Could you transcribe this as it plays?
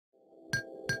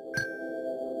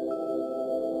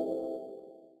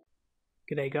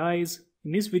G'day guys,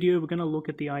 in this video we're going to look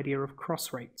at the idea of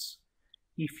cross rates.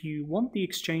 If you want the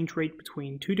exchange rate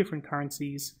between two different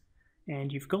currencies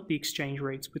and you've got the exchange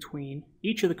rates between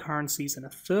each of the currencies and a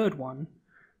third one,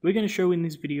 we're going to show in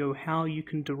this video how you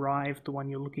can derive the one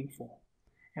you're looking for.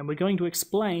 And we're going to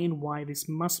explain why this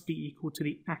must be equal to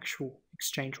the actual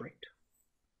exchange rate.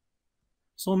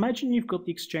 So imagine you've got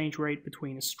the exchange rate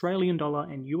between Australian dollar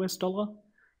and US dollar,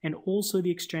 and also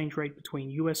the exchange rate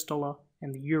between US dollar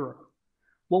and the euro.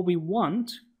 What we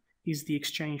want is the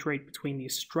exchange rate between the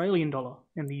Australian dollar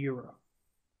and the euro.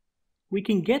 We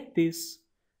can get this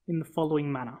in the following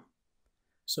manner.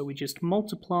 So we just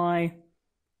multiply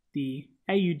the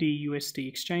AUD-USD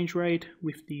exchange rate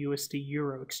with the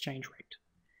USD-Euro exchange rate.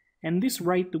 And this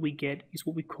rate that we get is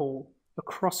what we call a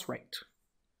cross rate.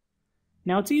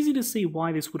 Now it's easy to see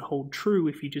why this would hold true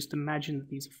if you just imagine that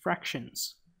these are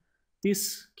fractions.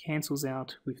 This cancels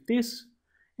out with this,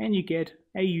 and you get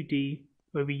AUD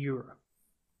over Euro.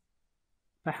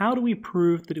 But how do we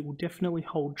prove that it will definitely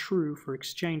hold true for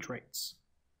exchange rates?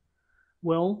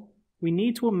 Well, we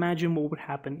need to imagine what would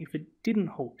happen if it didn't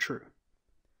hold true.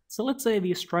 So let's say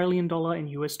the Australian dollar and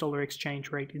US dollar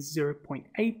exchange rate is 0.8,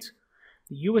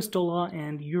 the US dollar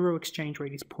and Euro exchange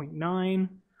rate is 0.9,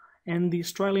 and the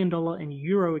Australian dollar and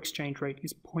Euro exchange rate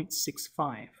is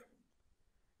 0.65.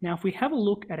 Now if we have a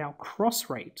look at our cross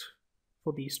rate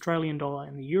for the Australian dollar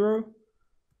and the Euro,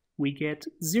 we get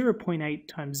 0.8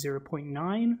 times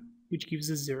 0.9, which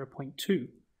gives us 0.2.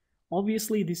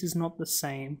 Obviously this is not the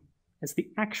same as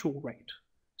the actual rate.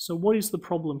 So what is the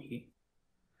problem here?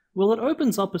 Well, it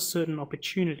opens up a certain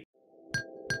opportunity.